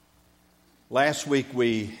Last week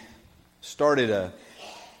we started a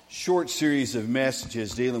short series of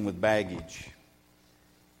messages dealing with baggage.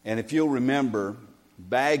 And if you'll remember,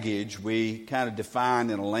 baggage we kind of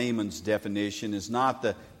defined in a layman's definition is not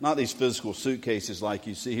these physical suitcases like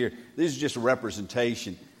you see here. This is just a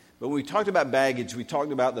representation. But when we talked about baggage, we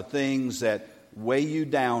talked about the things that weigh you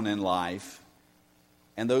down in life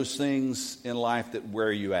and those things in life that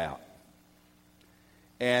wear you out.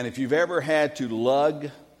 And if you've ever had to lug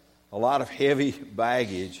a lot of heavy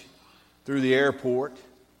baggage through the airport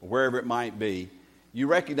or wherever it might be, you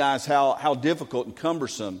recognize how difficult and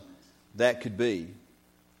cumbersome that could be.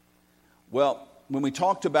 Well, when we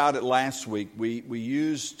talked about it last week, we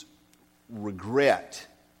used regret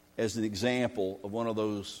as an example of one of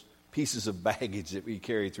those pieces of baggage that we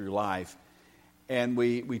carry through life. And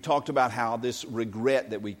we talked about how this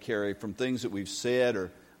regret that we carry from things that we've said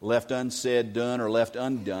or left unsaid, done, or left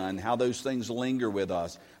undone, how those things linger with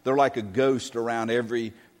us. They're like a ghost around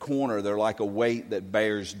every corner. They're like a weight that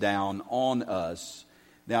bears down on us.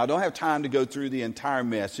 Now, I don't have time to go through the entire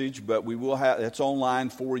message, but we will have, it's online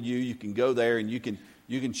for you. You can go there and you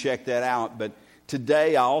can check that out. But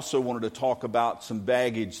today I also wanted to talk about some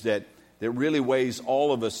baggage that really weighs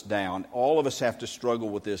all of us down. All of us have to struggle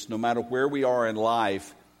with this, no matter where we are in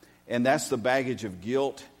life. And that's the baggage of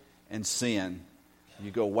guilt and sin. You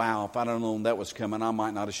go, wow, if I'd have known that was coming, I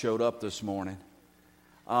might not have showed up this morning.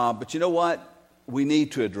 But you know what? We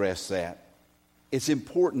need to address that. It's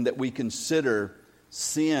important that we consider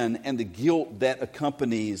sin and the guilt that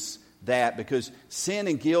accompanies that, because sin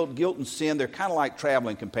and guilt and sin, they're kind of like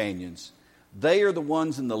traveling companions. They are the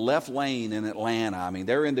ones in the left lane in Atlanta. I mean,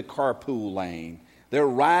 they're in the carpool lane. They're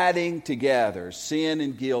riding together, sin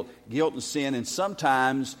and guilt and sin, and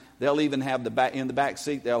sometimes they'll even have in the back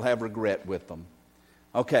seat, they'll have regret with them.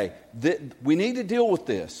 Okay, we need to deal with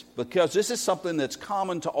this because this is something that's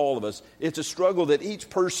common to all of us. It's a struggle that each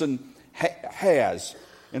person has.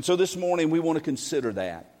 And so this morning we want to consider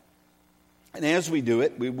that. And as we do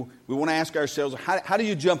it, we want to ask ourselves, how do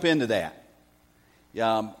you jump into that?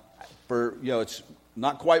 It's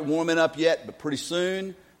not quite warming up yet, but pretty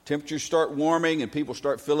soon temperatures start warming and people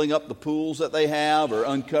start filling up the pools that they have or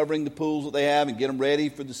uncovering the pools that they have and get them ready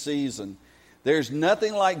for the season. There's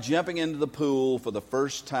nothing like jumping into the pool for the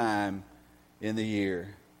first time in the year.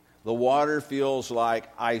 The water feels like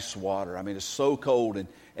ice water. I mean, it's so cold.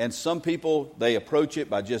 And some people, they approach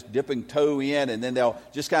it by just dipping toe in, and then they'll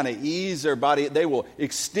just kind of ease their body. They will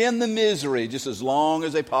extend the misery just as long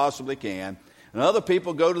as they possibly can. And other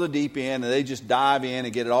people go to the deep end, and they just dive in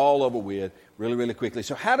and get it all over with really, really quickly.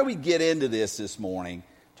 So how do we get into this morning?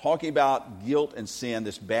 Talking about guilt and sin,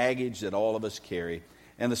 this baggage that all of us carry.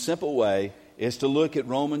 And the simple way is to look at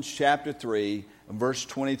Romans chapter 3, verse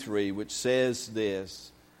 23, which says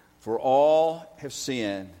this: "For all have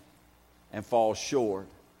sinned and fall short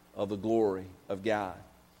of the glory of God."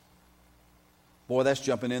 Boy, that's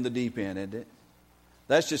jumping in the deep end, isn't it?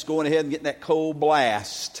 That's just going ahead and getting that cold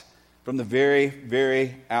blast from the very,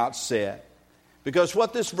 very outset. Because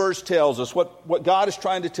what this verse tells us, what God is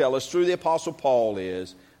trying to tell us through the Apostle Paul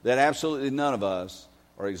is that absolutely none of us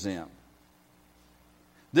are exempt.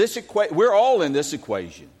 We're all in this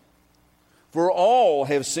equation. For all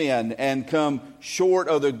have sinned and come short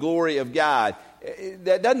of the glory of God.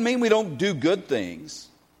 That doesn't mean we don't do good things.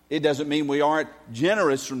 It doesn't mean we aren't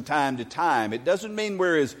generous from time to time. It doesn't mean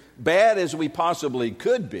we're as bad as we possibly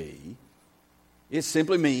could be. It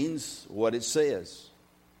simply means what it says.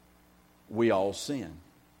 We all sin.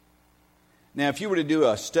 Now, if you were to do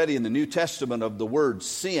a study in the New Testament of the word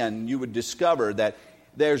sin, you would discover that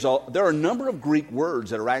there are a number of Greek words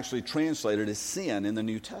that are actually translated as sin in the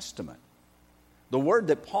New Testament. The word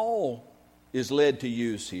that Paul is led to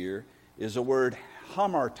use here is the word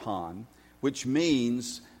hamarton, which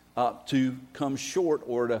means to come short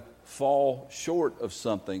or to fall short of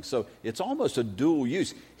something. So it's almost a dual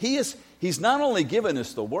use. He's not only given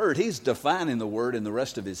us the word, he's defining the word in the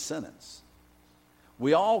rest of his sentence.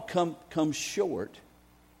 We all come short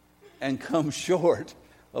and come short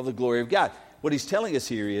of the glory of God. What he's telling us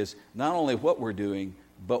here is not only what we're doing,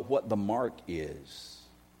 but what the mark is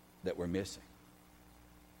that we're missing.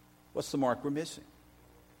 What's the mark we're missing?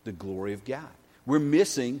 The glory of God. We're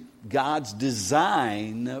missing God's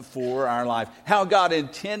design for our life, how God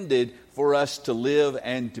intended for us to live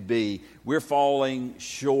and to be. We're falling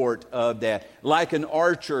short of that. Like an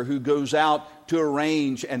archer who goes out to a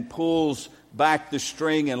range and pulls back the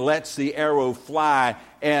string and lets the arrow fly,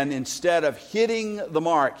 and instead of hitting the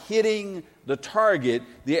mark, hitting the target,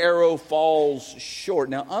 the arrow falls short.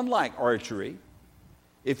 Now, unlike archery,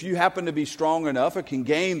 if you happen to be strong enough or can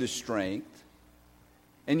gain the strength,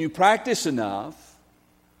 and you practice enough,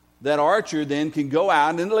 that archer then can go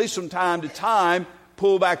out and at least from time to time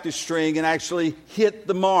pull back the string and actually hit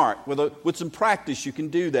the mark. With some practice, you can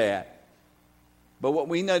do that. But what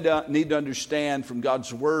we need to understand from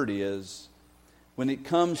God's Word is when it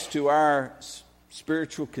comes to our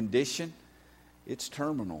spiritual condition, it's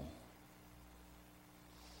terminal.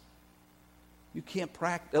 You can't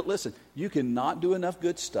practice. Listen, you cannot do enough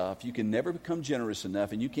good stuff. You can never become generous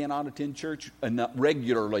enough, and you cannot attend church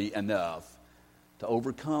regularly enough to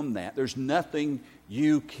overcome that. There's nothing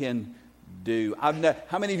you can do. How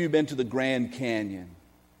many of you have been to the Grand Canyon?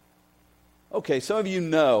 Okay, some of you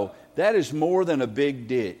know that is more than a big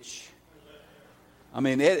ditch. I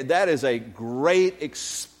mean, that is a great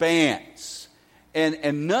expanse.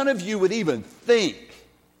 And none of you would even think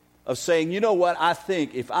of saying, you know what, I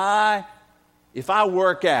think if I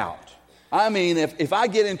work out, I mean, if I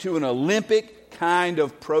get into an Olympic kind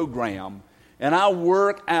of program and I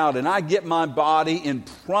work out and I get my body in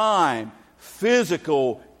prime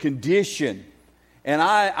physical condition, and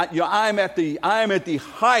I'm at the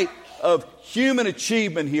height of human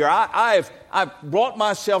achievement here. I've brought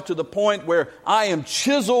myself to the point where I am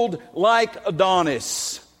chiseled like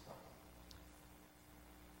Adonis.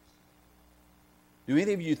 Do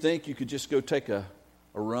any of you think you could just go take a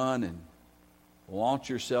run and launch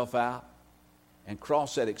yourself out and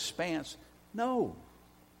cross that expanse? No.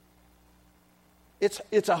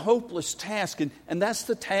 It's a hopeless task, and that's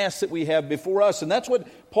the task that we have before us. And that's what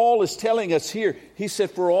Paul is telling us here. He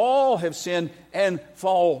said, for all have sinned and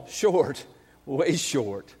fall short, way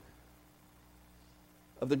short,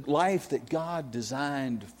 of the life that God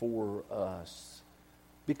designed for us.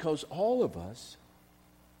 Because all of us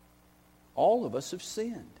have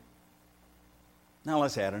sinned. Now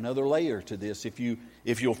let's add another layer to this. If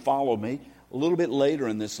you'll follow me, a little bit later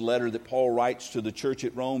in this letter that Paul writes to the church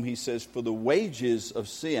at Rome, he says, for the wages of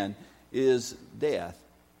sin is death,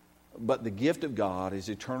 but the gift of God is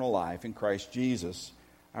eternal life in Christ Jesus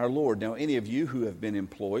our Lord. Now, any of you who have been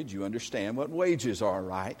employed, you understand what wages are,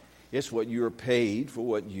 right? It's what you are paid for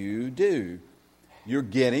what you do. You're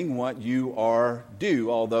getting what you are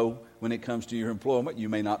due, although when it comes to your employment, you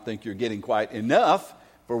may not think you're getting quite enough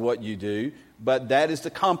for what you do, but that is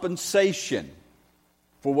the compensation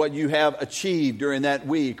for what you have achieved during that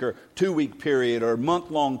week or 2-week period or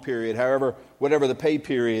month-long period, whatever the pay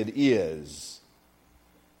period is.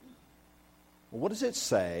 Well, what does it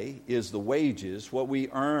say is the wages, what we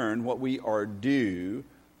earn, what we are due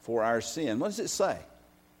for our sin? What does it say?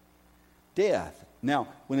 Death. Now,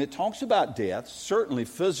 when it talks about death, certainly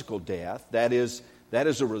physical death, that is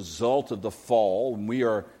a result of the fall, and we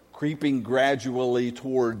are creeping gradually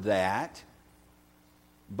toward that.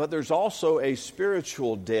 But there's also a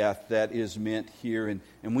spiritual death that is meant here. And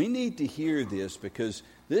we need to hear this because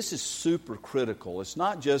this is super critical. It's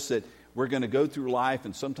not just that we're going to go through life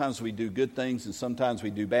and sometimes we do good things and sometimes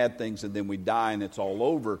we do bad things and then we die and it's all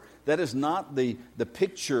over. That is not the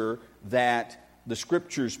picture that the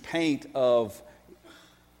Scriptures paint of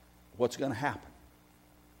what's going to happen.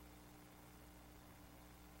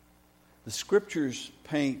 The Scriptures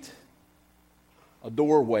paint a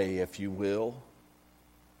doorway, if you will,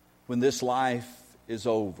 when this life is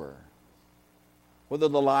over. Whether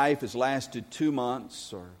the life has lasted 2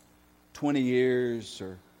 months or 20 years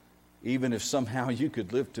or even if somehow you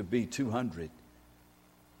could live to be 200,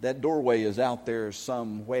 that doorway is out there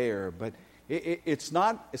somewhere. But it's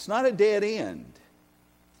not a dead end.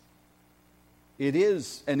 It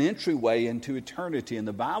is an entryway into eternity. And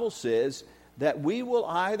the Bible says that we will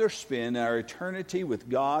either spend our eternity with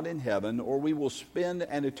God in heaven or we will spend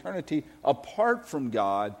an eternity apart from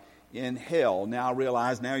God in hell. Now I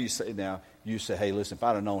realize, you say, hey, listen, if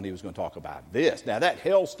I'd have known he was going to talk about this. Now that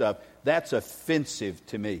hell stuff, that's offensive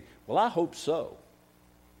to me. Well, I hope so.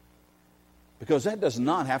 Because that does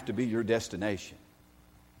not have to be your destination.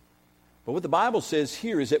 But what the Bible says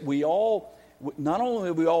here is that not only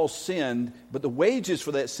have we all sinned, but the wages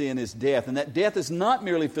for that sin is death. And that death is not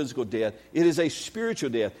merely physical death. It is a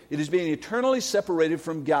spiritual death. It is being eternally separated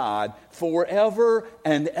from God forever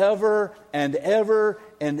and ever and ever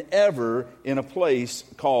and ever in a place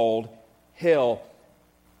called hell.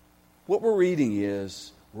 What we're reading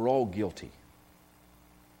is we're all guilty.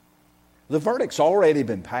 The verdict's already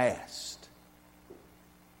been passed.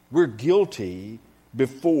 We're guilty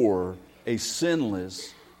before a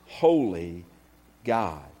sinless, holy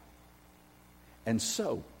God. And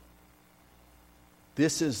so,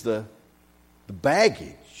 this is the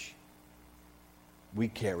baggage we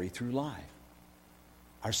carry through life.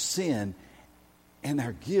 Our sin and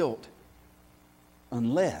our guilt,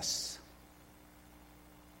 unless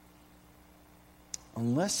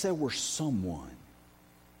there were someone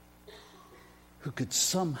who could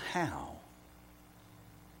somehow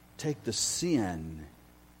take the sin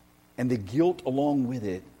and the guilt along with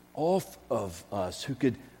it off of us, who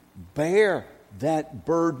could bear that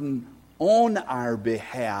burden on our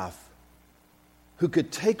behalf, who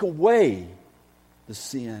could take away the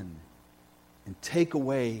sin and take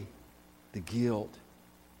away the guilt.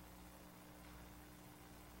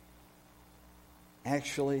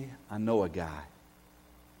 Actually, I know a guy.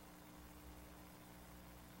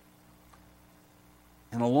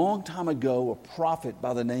 And a long time ago, a prophet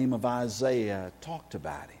by the name of Isaiah talked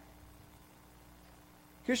about him.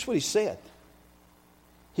 Here's what he said.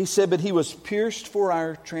 He said, "But he was pierced for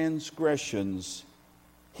our transgressions.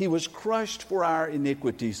 He was crushed for our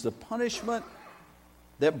iniquities. The punishment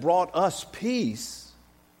that brought us peace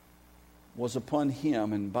was upon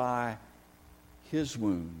him, and by his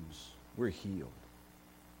wounds we're healed."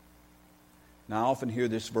 Now, I often hear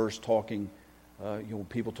this verse talking,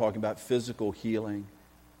 people talking about physical healing.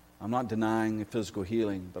 I'm not denying physical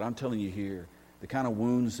healing, but I'm telling you here, the kind of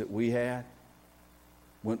wounds that we had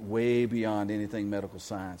went way beyond anything medical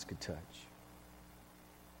science could touch.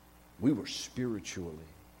 We were spiritually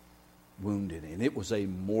wounded, and it was a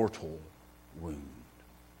mortal wound.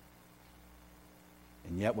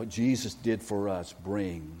 And yet what Jesus did for us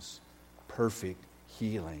brings perfect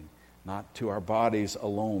healing, not to our bodies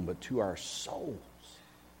alone, but to our souls.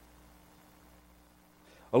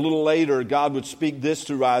 A little later, God would speak this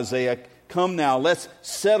through Isaiah. "Come now, let's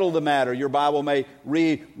settle the matter." Your Bible may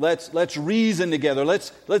read, let's reason together. Let's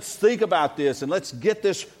think about this and let's get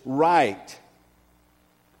this right.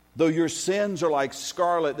 "Though your sins are like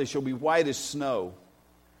scarlet, they shall be white as snow.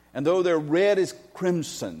 And though they're red as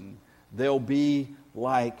crimson, they'll be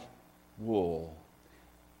like wool."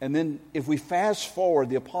 And then if we fast forward,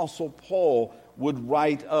 the Apostle Paul would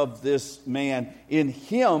write of this man, "In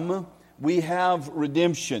him we have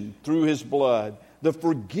redemption through his blood, the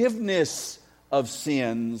forgiveness of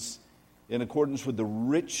sins in accordance with the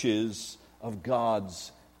riches of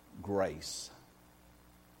God's grace."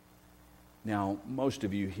 Now, most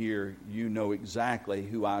of you here, you know exactly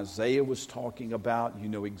who Isaiah was talking about. You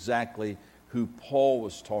know exactly who Paul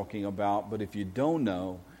was talking about. But if you don't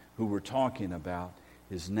know who we're talking about,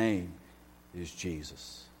 his name is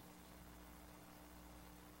Jesus.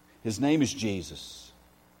 His name is Jesus.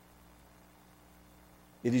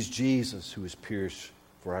 It is Jesus who is pierced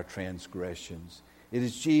for our transgressions. It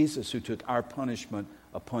is Jesus who took our punishment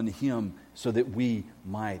upon him so that we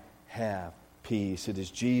might have peace. It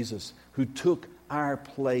is Jesus who took our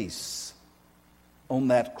place on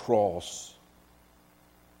that cross.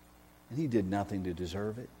 And he did nothing to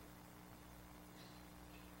deserve it.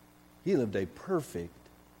 He lived a perfect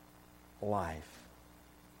life.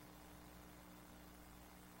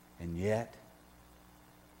 And yet,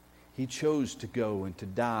 he chose to go and to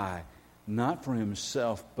die, not for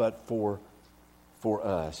himself, but for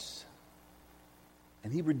us.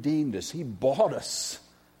 And he redeemed us. He bought us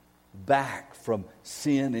back from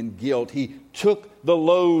sin and guilt. He took the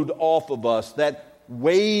load off of us that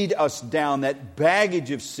weighed us down, that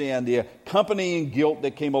baggage of sin, the accompanying guilt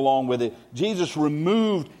that came along with it. Jesus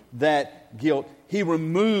removed that guilt. He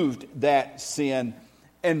removed that sin.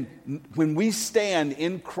 And when we stand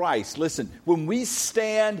in Christ, listen, when we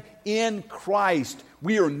stand in Christ,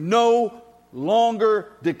 we are no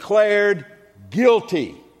longer declared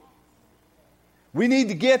guilty. We need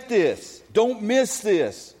to get this. Don't miss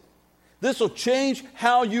this. This will change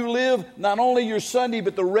how you live, not only your Sunday,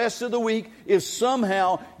 but the rest of the week, if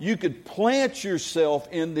somehow you could plant yourself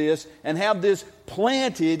in this and have this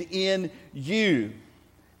planted in you.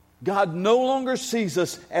 God no longer sees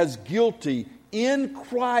us as guilty. In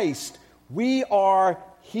Christ, we are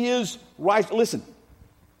his right. Listen,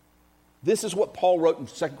 this is what Paul wrote in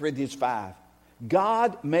 2 Corinthians 5.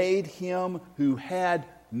 God made him who had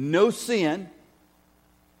no sin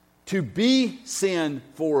to be sin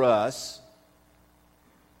for us,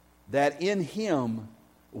 that in him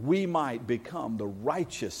we might become the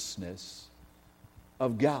righteousness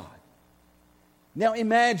of God. Now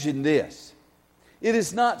imagine this. It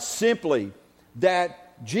is not simply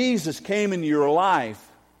that Jesus came into your life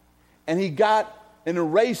and he got an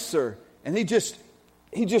eraser and he just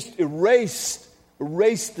erased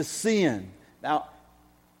the sin. Now,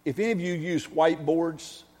 if any of you use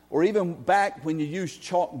whiteboards, or even back when you used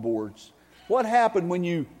chalkboards, what happened when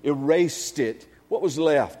you erased it? What was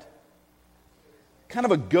left? Kind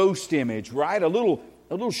of a ghost image, right? A little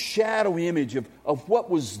shadowy image of what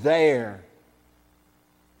was there.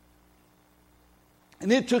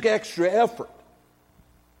 And it took extra effort.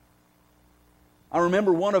 I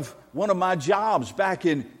remember one of my jobs back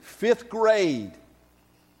in 5th grade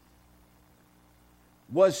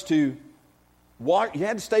was to You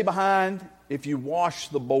had to stay behind if you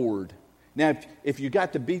washed the board. Now, if you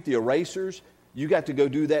got to beat the erasers, you got to go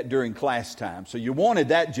do that during class time. So you wanted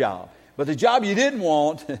that job. But the job you didn't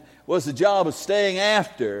want was the job of staying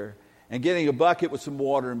after and getting a bucket with some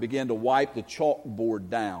water and begin to wipe the chalkboard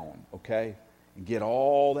down, okay? And get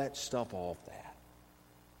all that stuff off that.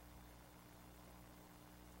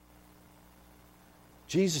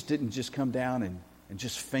 Jesus didn't just come down and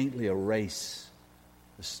just faintly erase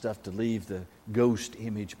the stuff to leave the ghost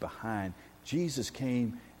image behind. Jesus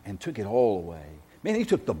came and took it all away. Man, He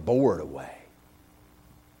took the board away.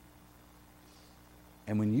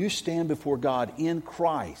 And when you stand before God in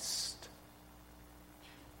Christ,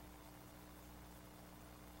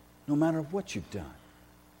 no matter what you've done,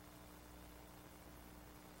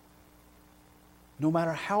 no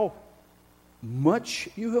matter how much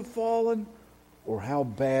you have fallen or how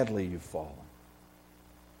badly you've fallen,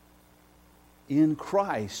 in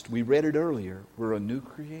Christ, we read it earlier, we're a new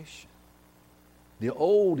creation. The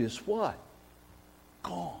old is what?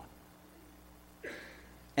 Gone.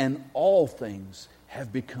 And all things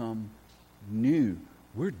have become new.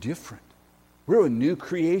 We're different. We're a new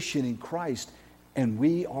creation in Christ, and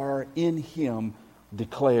we are in Him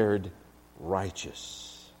declared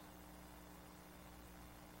righteous.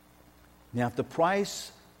 Now, if the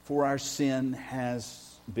price for our sin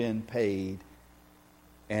has been paid,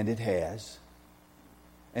 and it has,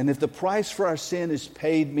 and if the price for our sin is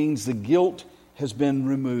paid means the guilt has been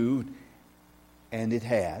removed, and it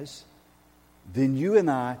has, then you and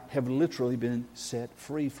I have literally been set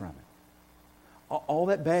free from it. All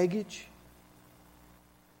that baggage,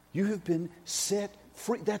 you have been set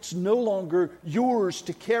free. That's no longer yours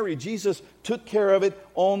to carry. Jesus took care of it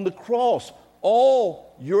on the cross.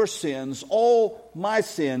 All your sins, all my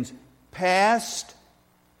sins, past,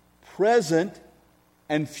 present,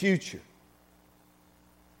 and future.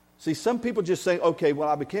 See, some people just say, okay, well,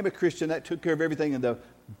 I became a Christian, that took care of everything in the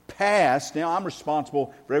past. Now I'm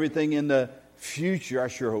responsible for everything in the future. I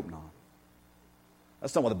sure hope not.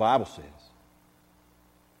 That's not what the Bible says.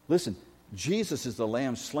 Listen, Jesus is the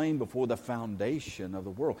Lamb slain before the foundation of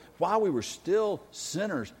the world. While we were still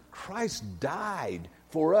sinners, Christ died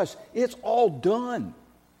for us. It's all done.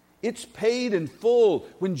 It's paid in full.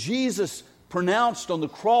 When Jesus pronounced on the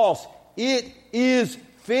cross, it is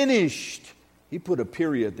finished, He put a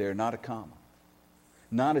period there, not a comma,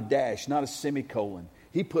 not a dash, not a semicolon.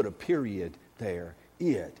 He put a period there.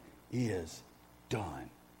 It is done.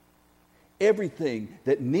 Everything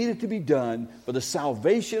that needed to be done for the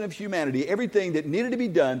salvation of humanity, everything that needed to be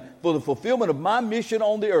done for the fulfillment of my mission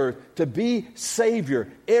on the earth to be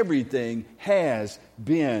Savior, everything has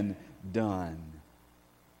been done.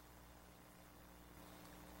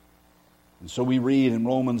 And so we read in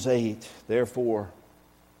Romans 8, therefore,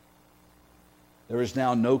 there is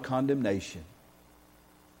now no condemnation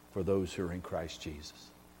for those who are in Christ Jesus.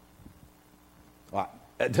 Well,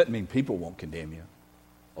 that doesn't mean people won't condemn you.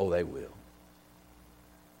 Oh, they will.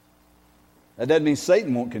 That doesn't mean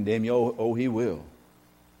Satan won't condemn you. Oh, he will.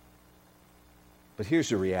 But here's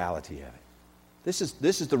the reality of it. This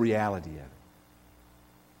is the reality of it.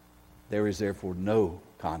 There is therefore no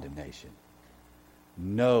condemnation.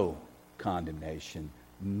 No condemnation.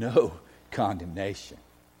 No condemnation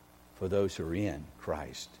for those who are in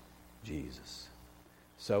Christ Jesus.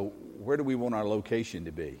 So where do we want our location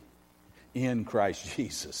to be? In Christ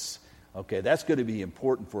Jesus. Okay, that's going to be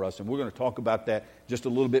important for us, and we're going to talk about that just a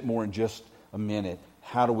little bit more in just a minute.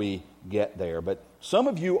 How do we get there? But some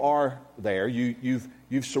of you are there.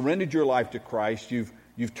 You've surrendered your life to Christ.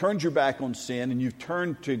 You've turned your back on sin, and you've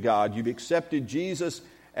turned to God. You've accepted Jesus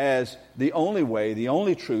as the only way, the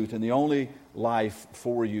only truth, and the only life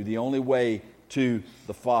for you, the only way to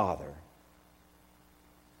the Father.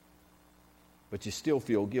 But you still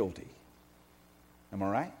feel guilty. Am I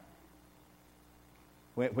right?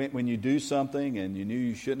 When you do something and you knew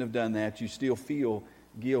you shouldn't have done that, you still feel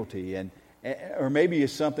guilty. Or maybe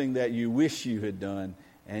it's something that you wish you had done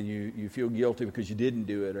and you feel guilty because you didn't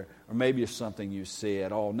do it. Or maybe it's something you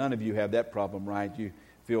said. Oh, none of you have that problem, right? You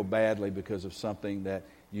feel badly because of something that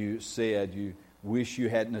you said. You wish you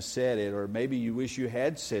hadn't have said it. Or maybe you wish you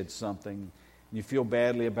had said something and you feel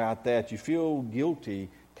badly about that. You feel guilty,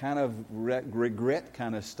 kind of regret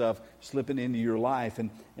kind of stuff slipping into your life.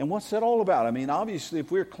 And what's that all about? I mean, obviously, if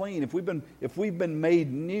we're clean, if we've been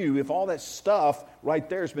made new, if all that stuff right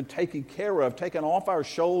there has been taken care of, taken off our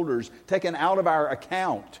shoulders, taken out of our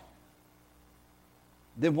account,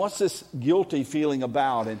 then what's this guilty feeling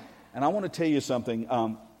about? And I want to tell you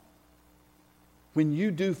something. When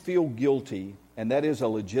you do feel guilty, and that is a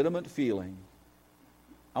legitimate feeling,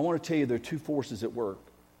 I want to tell you there are two forces at work.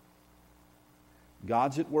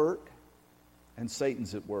 God's at work, and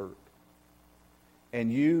Satan's at work.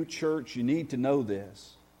 And you, church, you need to know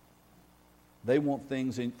this. They want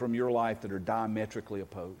things from your life that are diametrically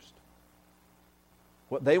opposed.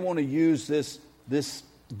 What they want to use this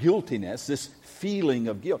guiltiness, this feeling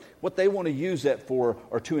of guilt, what they want to use that for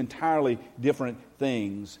are two entirely different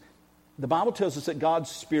things. The Bible tells us that God's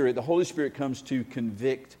Spirit, the Holy Spirit, comes to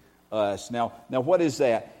convict us. Now what is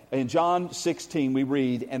that? In John 16 we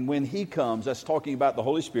read, and when He comes, that's talking about the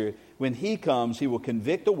Holy Spirit, when He comes, He will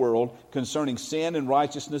convict the world concerning sin and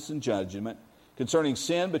righteousness and judgment, concerning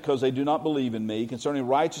sin because they do not believe in Me, concerning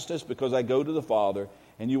righteousness because I go to the Father,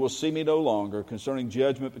 and you will see Me no longer, concerning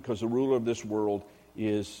judgment because the ruler of this world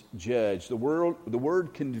is judged. The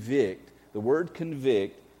word convict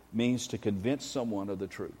means to convince someone of the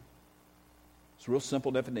truth. It's a real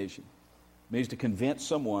simple definition. It means to convince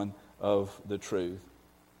someone of the truth.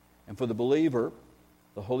 And for the believer,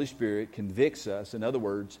 the Holy Spirit convicts us. In other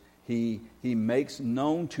words, He makes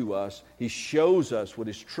known to us, He shows us what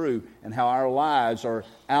is true and how our lives are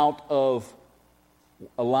out of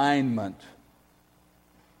alignment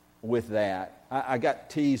with that. I got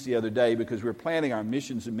teased the other day because we were planning our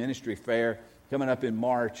missions and ministry fair coming up in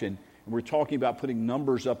March, and we're talking about putting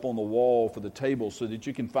numbers up on the wall for the table so that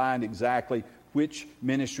you can find exactly which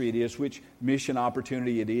ministry it is, which mission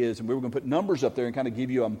opportunity it is. And we were going to put numbers up there and kind of give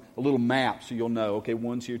you a little map so you'll know, okay,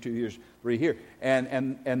 1's here, 2 here, 3 here.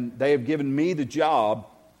 And they have given me the job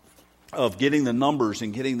of getting the numbers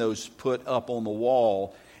and getting those put up on the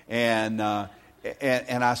wall. And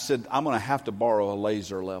I said, I'm going to have to borrow a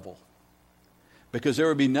laser level. Because there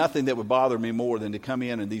would be nothing that would bother me more than to come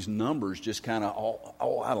in and these numbers just kind of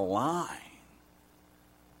all out of line.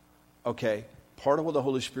 Okay, part of what the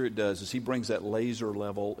Holy Spirit does is He brings that laser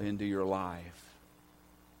level into your life.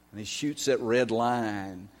 And He shoots that red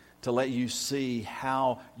line to let you see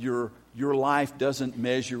how your life doesn't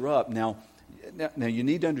measure up. Now you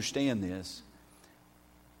need to understand this.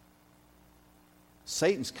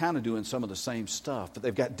 Satan's kind of doing some of the same stuff, but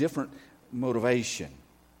they've got different motivation.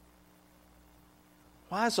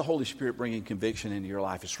 Why is the Holy Spirit bringing conviction into your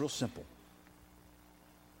life? It's real simple.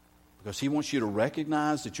 Because He wants you to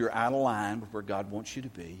recognize that you're out of line with where God wants you to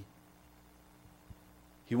be.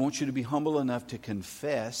 He wants you to be humble enough to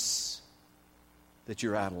confess that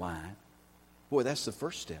you're out of line. Boy, that's the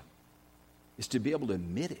first step, is to be able to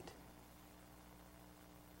admit it.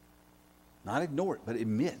 Not ignore it, but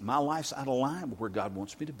admit my life's out of line with where God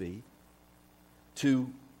wants me to be.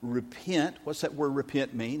 To repent. What's that word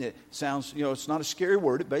repent mean? It sounds, it's not a scary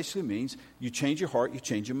word. It basically means you change your heart, you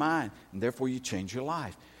change your mind, and therefore you change your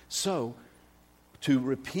life. So, to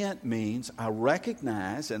repent means I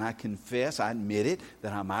recognize and I confess, I admit it,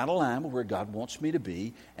 that I'm out of line with where God wants me to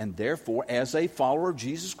be, and therefore, as a follower of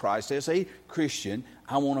Jesus Christ, as a Christian,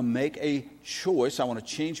 I want to make a choice. I want to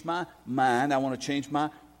change my mind. I want to change my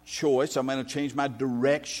choice. I'm going to change my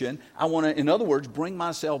direction. I want to, in other words, bring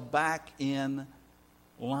myself back in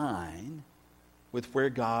line with where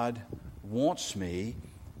God wants me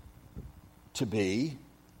to be.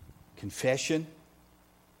 Confession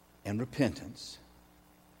and repentance.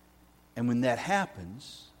 And when that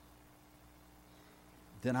happens,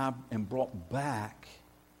 then I am brought back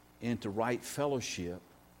into right fellowship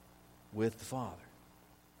with the Father.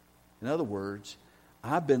 In other words,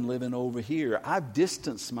 I've been living over here. I've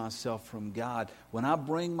distanced myself from God. When I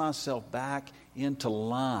bring myself back into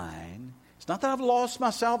line, it's not that I've lost my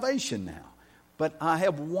salvation now, but I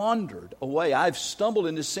have wandered away. I've stumbled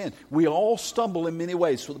into sin. We all stumble in many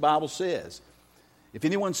ways, so the Bible says. If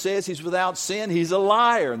anyone says he's without sin, he's a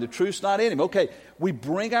liar, and the truth's not in him. Okay, we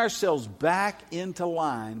bring ourselves back into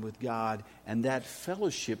line with God, and that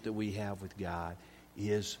fellowship that we have with God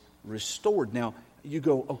is restored. Now, you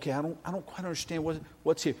go, okay, I don't quite understand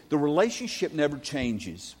what's here. The relationship never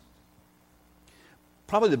changes.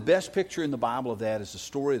 Probably the best picture in the Bible of that is the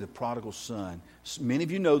story of the prodigal son. Many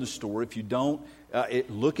of you know the story. If you don't,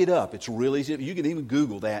 look it up. It's real easy. You can even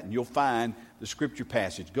Google that and you'll find the scripture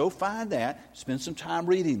passage. Go find that. Spend some time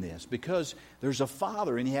reading this, because there's a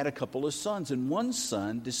father and he had a couple of sons. And one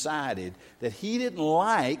son decided that he didn't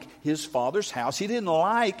like his father's house. He didn't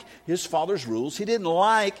like his father's rules. He didn't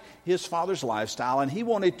like his father's lifestyle. And he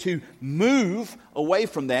wanted to move away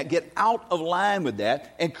from that, get out of line with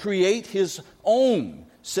that, and create his own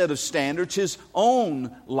set of standards, his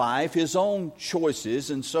own life, his own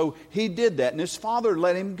choices. And so he did that. And his father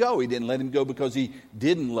let him go. He didn't let him go because he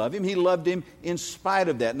didn't love him. He loved him in spite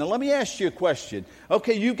of that. Now let me ask you a question.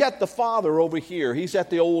 Okay, you've got the father over here. He's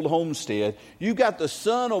at the old homestead. You've got the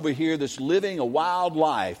son over here that's living a wild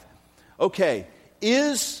life. Okay,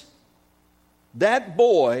 is that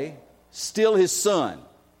boy still his son?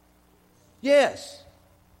 Yes.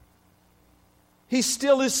 He's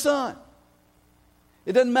still His Son.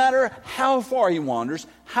 It doesn't matter how far He wanders,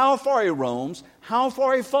 how far He roams, how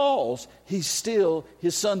far He falls. He's still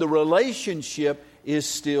His Son. The relationship is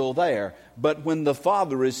still there. But when the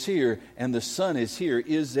Father is here and the Son is here,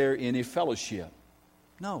 is there any fellowship?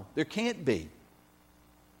 No, there can't be.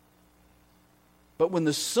 But when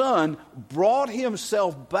the Son brought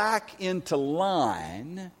Himself back into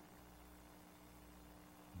line,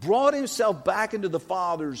 brought Himself back into the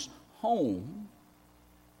Father's home,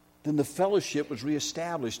 then the fellowship was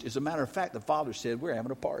reestablished. As a matter of fact, the Father said, we're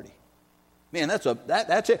having a party. Man, that's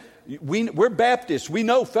it. We're Baptists. We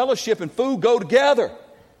know fellowship and food go together.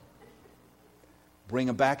 Bring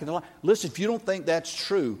them back into line. Listen, if you don't think that's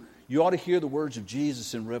true, you ought to hear the words of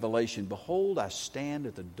Jesus in Revelation. Behold, I stand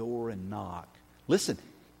at the door and knock. Listen,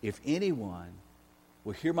 if anyone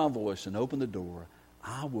will hear my voice and open the door,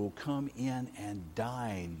 I will come in and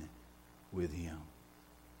dine with him.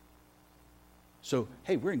 So,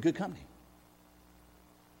 hey, we're in good company.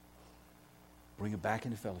 Bring it back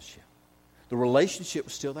into fellowship. The relationship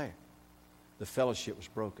was still there. The fellowship was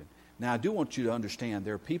broken. Now, I do want you to understand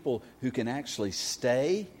there are people who can actually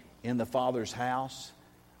stay in the Father's house,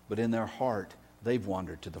 but in their heart, they've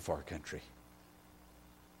wandered to the far country.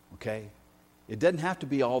 Okay? It doesn't have to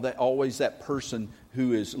be always that person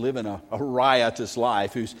who is living a riotous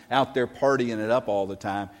life, who's out there partying it up all the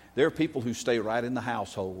time. There are people who stay right in the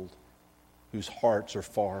household, whose hearts are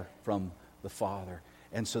far from the Father.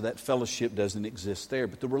 And so that fellowship doesn't exist there,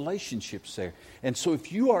 but the relationship's there. And so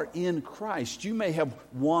if you are in Christ, you may have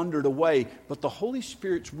wandered away, but the Holy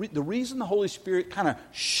Spirit's the reason the Holy Spirit kind of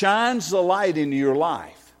shines the light into your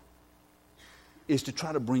life is to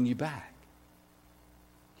try to bring you back.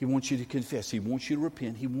 He wants you to confess. He wants you to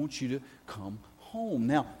repent. He wants you to come home.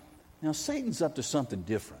 Now Satan's up to something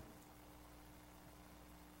different.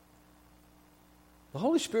 The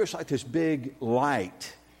Holy Spirit's like this big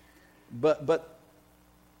light, but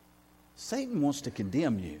Satan wants to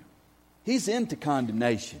condemn you. He's into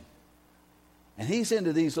condemnation. And he's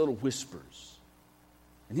into these little whispers.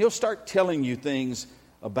 And he'll start telling you things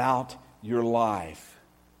about your life.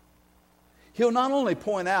 He'll not only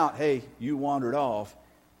point out, hey, you wandered off,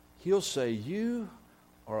 he'll say, you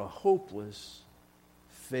are a hopeless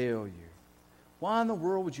failure. Why in the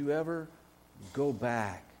world would you ever go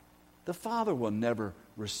back? The Father will never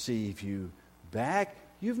receive you back.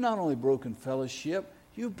 You've not only broken fellowship,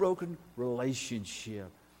 you've broken relationship.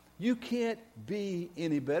 You can't be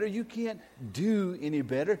any better. You can't do any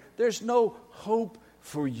better. There's no hope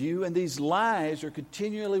for you. And these lies are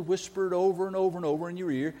continually whispered over and over and over in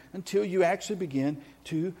your ear until you actually begin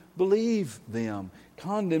to believe them.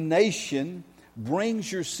 Condemnation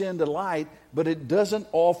brings your sin to light, but it doesn't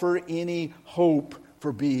offer any hope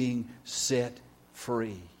for being set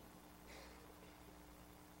free.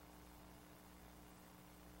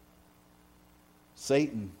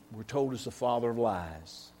 Satan, we're told, is the father of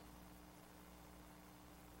lies.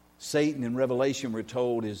 Satan, in Revelation, we're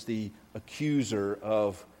told, is the accuser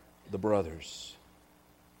of the brothers.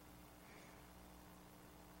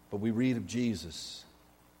 But we read of Jesus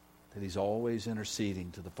that He's always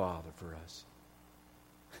interceding to the Father for us.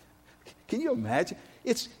 Can you imagine?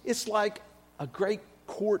 It's like a great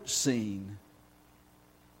court scene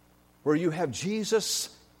where you have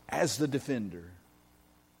Jesus as the defender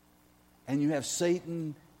and you have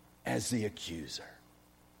Satan as the accuser.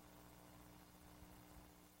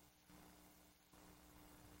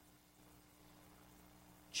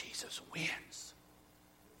 Jesus wins.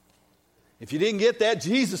 If you didn't get that,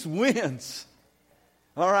 Jesus wins.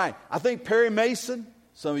 All right. I think Perry Mason,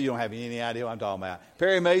 some of you don't have any idea what I'm talking about.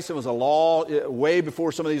 Perry Mason was a law, way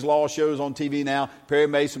before some of these law shows on TV now. Perry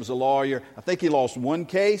Mason was a lawyer. I think he lost one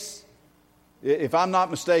case. If I'm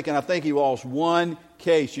not mistaken, I think he lost one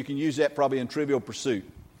case. You can use that probably in Trivial Pursuit.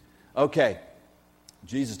 Okay.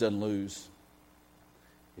 Jesus doesn't lose.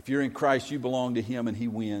 If you're in Christ, you belong to Him and He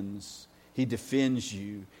wins. He defends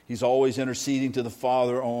you. He's always interceding to the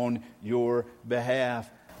Father on your behalf.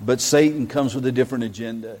 But Satan comes with a different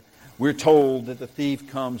agenda. We're told that the thief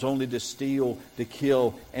comes only to steal, to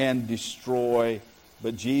kill, and destroy.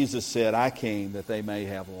 But Jesus said, I came that they may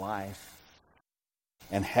have life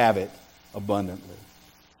and have it abundantly.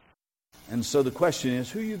 And so the question is,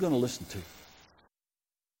 who are you going to listen to?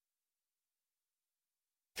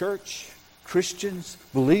 Church, Christians,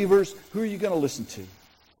 believers, who are you going to listen to?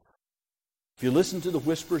 If you listen to the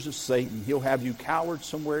whispers of Satan, he'll have you cowered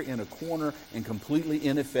somewhere in a corner and completely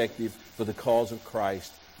ineffective for the cause of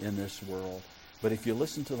Christ in this world. But if you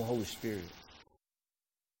listen to the Holy Spirit,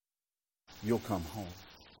 you'll come home.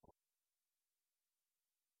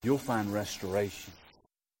 You'll find restoration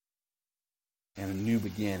and a new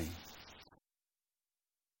beginning.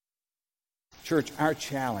 Church, our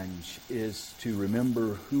challenge is to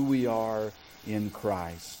remember who we are in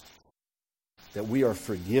Christ. That we are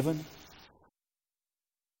forgiven.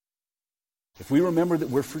 If we remember that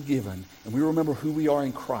we're forgiven and we remember who we are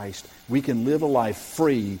in Christ, we can live a life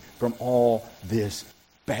free from all this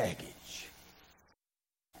baggage.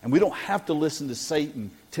 And we don't have to listen to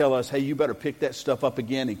Satan tell us, hey, you better pick that stuff up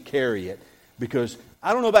again and carry it. Because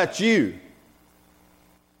I don't know about you,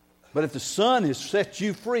 but if the Son has set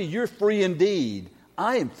you free, you're free indeed.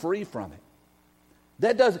 I am free from it.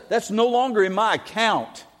 That's no longer in my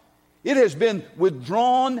account. It has been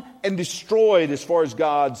withdrawn and destroyed as far as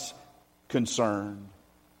God's concerned.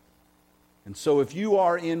 And so if you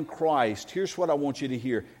are in Christ, here's what I want you to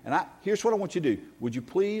hear. Here's what I want you to do. Would you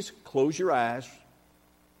please close your eyes?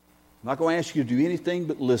 I'm not going to ask you to do anything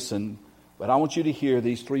but listen, but I want you to hear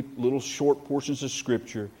these 3 little short portions of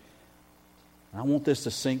Scripture. I want this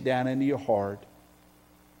to sink down into your heart.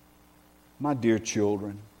 My dear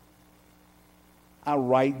children, I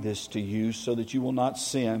write this to you so that you will not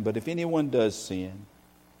sin, but if anyone does sin,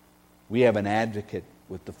 we have an advocate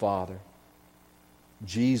with the Father,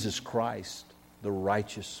 Jesus Christ, the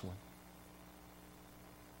righteous one.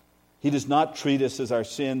 He does not treat us as our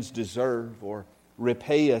sins deserve or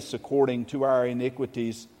repay us according to our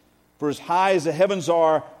iniquities. For as high as the heavens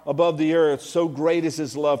are above the earth, so great is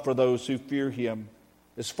His love for those who fear Him.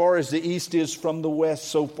 As far as the east is from the west,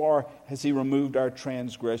 so far has He removed our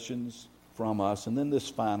transgressions from us. And then this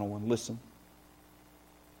final one, listen.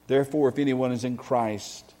 Therefore, if anyone is in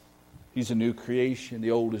Christ, he's a new creation. The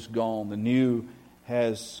old is gone. The new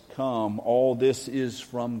has come. All this is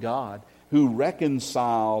from God, who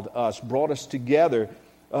reconciled us, brought us together,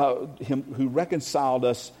 who reconciled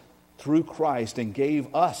us through Christ and gave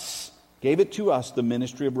it to us, the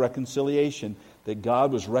ministry of reconciliation, that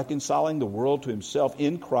God was reconciling the world to Himself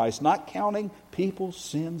in Christ, not counting people's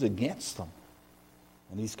sins against them.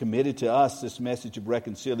 And He's committed to us this message of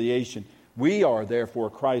reconciliation. We are therefore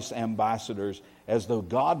Christ's ambassadors, as though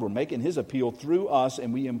God were making His appeal through us,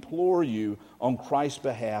 and we implore you on Christ's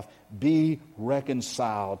behalf, be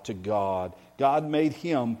reconciled to God. God made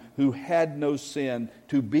Him who had no sin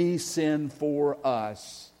to be sin for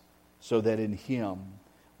us, so that in Him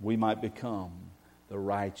we might become the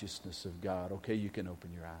righteousness of God. Okay, you can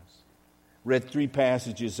open your eyes. Read 3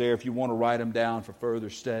 passages there. If you want to write them down for further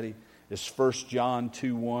study, it's 1 John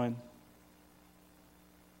 2:1.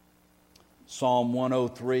 Psalm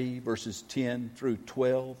 103, verses 10 through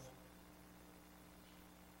 12.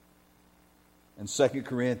 And 2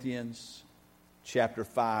 Corinthians chapter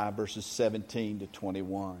 5, verses 17 to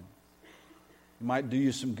 21. It might do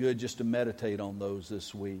you some good just to meditate on those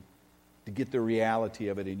this week, to get the reality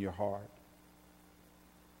of it in your heart.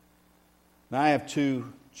 Now, I have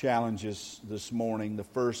 2 challenges this morning. The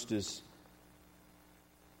first is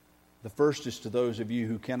to those of you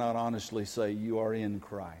who cannot honestly say you are in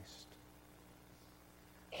Christ.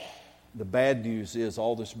 The bad news is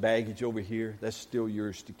all this baggage over here, that's still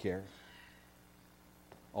yours to carry.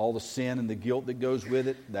 All the sin and the guilt that goes with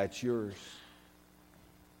it, that's yours.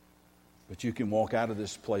 But you can walk out of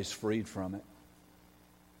this place freed from it.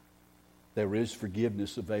 There is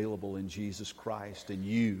forgiveness available in Jesus Christ, and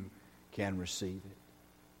you can receive it.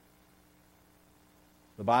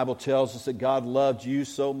 The Bible tells us that God loved you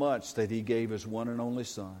so much that He gave His one and only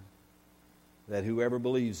Son, that whoever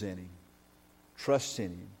believes in Him, trusts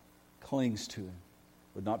in Him, clings to Him,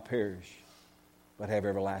 would not perish, but have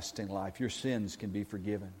everlasting life. Your sins can be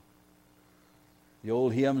forgiven. The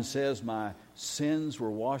old hymn says, my sins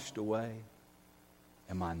were washed away,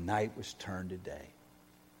 and my night was turned to day.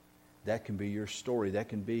 That can be your story. That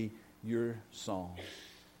can be your song.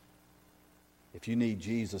 If you need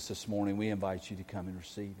Jesus this morning, we invite you to come and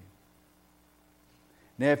receive Him.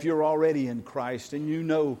 Now, if you're already in Christ and you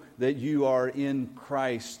know that you are in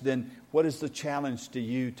Christ, then what is the challenge to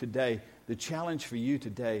you today? The challenge for you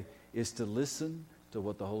today is to listen to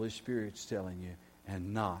what the Holy Spirit's telling you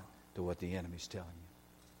and not to what the enemy's telling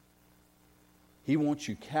you. He wants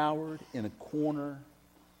you cowered in a corner,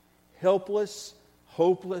 helpless,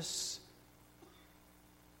 hopeless,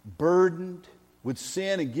 burdened with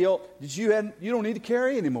sin and guilt that you don't need to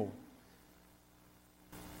carry anymore.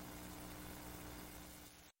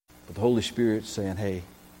 But the Holy Spirit's saying, hey,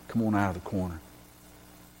 come on out of the corner.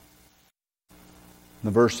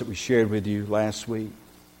 The verse that we shared with you last week,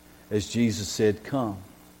 as Jesus said, come.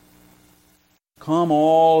 Come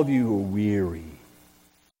all of you who are weary,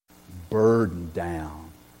 burdened down,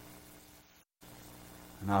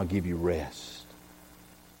 and I'll give you rest.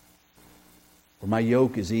 For my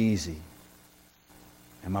yoke is easy,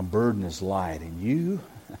 and my burden is light. And you,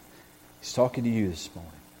 He's talking to you this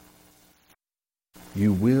morning,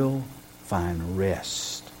 you will find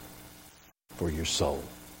rest for your soul.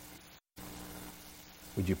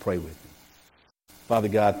 Would you pray with me? Father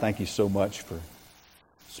God, thank you so much for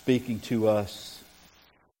speaking to us.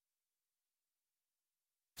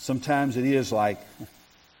 Sometimes it is like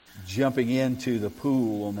jumping into the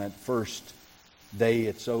pool on that first day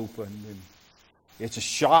it's opened, and it's a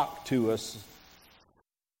shock to us.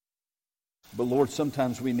 But Lord,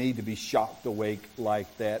 sometimes we need to be shocked awake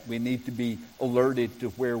like that. We need to be alerted to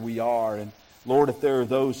where we are. And Lord, if there are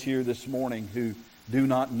those here this morning who do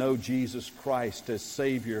not know Jesus Christ as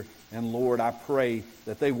Savior and Lord, I pray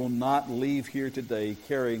that they will not leave here today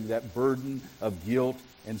carrying that burden of guilt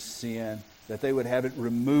and sin, that they would have it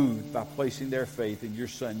removed by placing their faith in your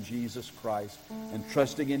Son, Jesus Christ, and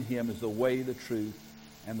trusting in Him as the way, the truth,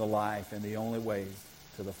 and the life, and the only way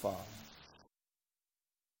to the Father.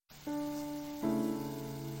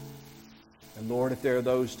 And Lord, if there are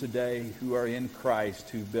those today who are in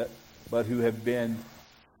Christ but who have been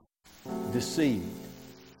deceived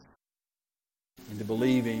into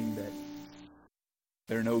believing that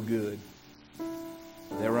they're no good,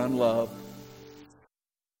 they're unloved,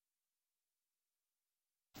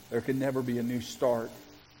 there can never be a new start,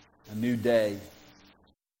 a new day.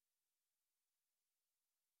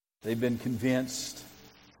 They've been convinced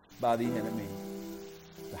by the enemy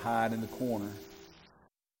to hide in the corner,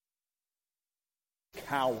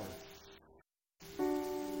 cower,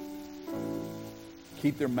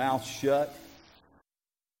 keep their mouths shut,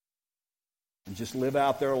 and just live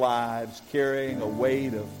out their lives carrying a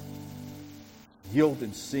weight of guilt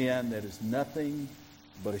and sin that is nothing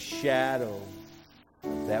but a shadow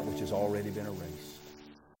of that which has already been erased.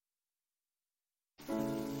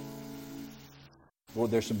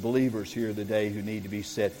 Lord, there's some believers here today who need to be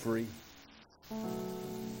set free,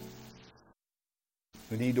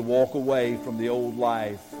 who need to walk away from the old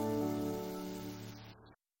life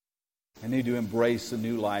and need to embrace the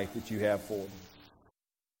new life that you have for them.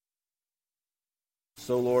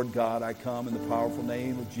 So, Lord God, I come in the powerful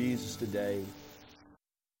name of Jesus today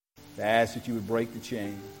to ask that you would break the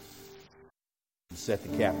chains and set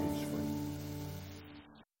the captives free.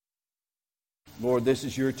 Lord, this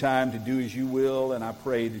is your time to do as you will, and I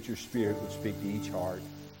pray that your Spirit would speak to each heart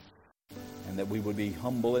and that we would be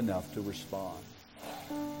humble enough to respond.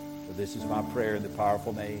 For this is my prayer in the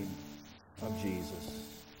powerful name of Jesus.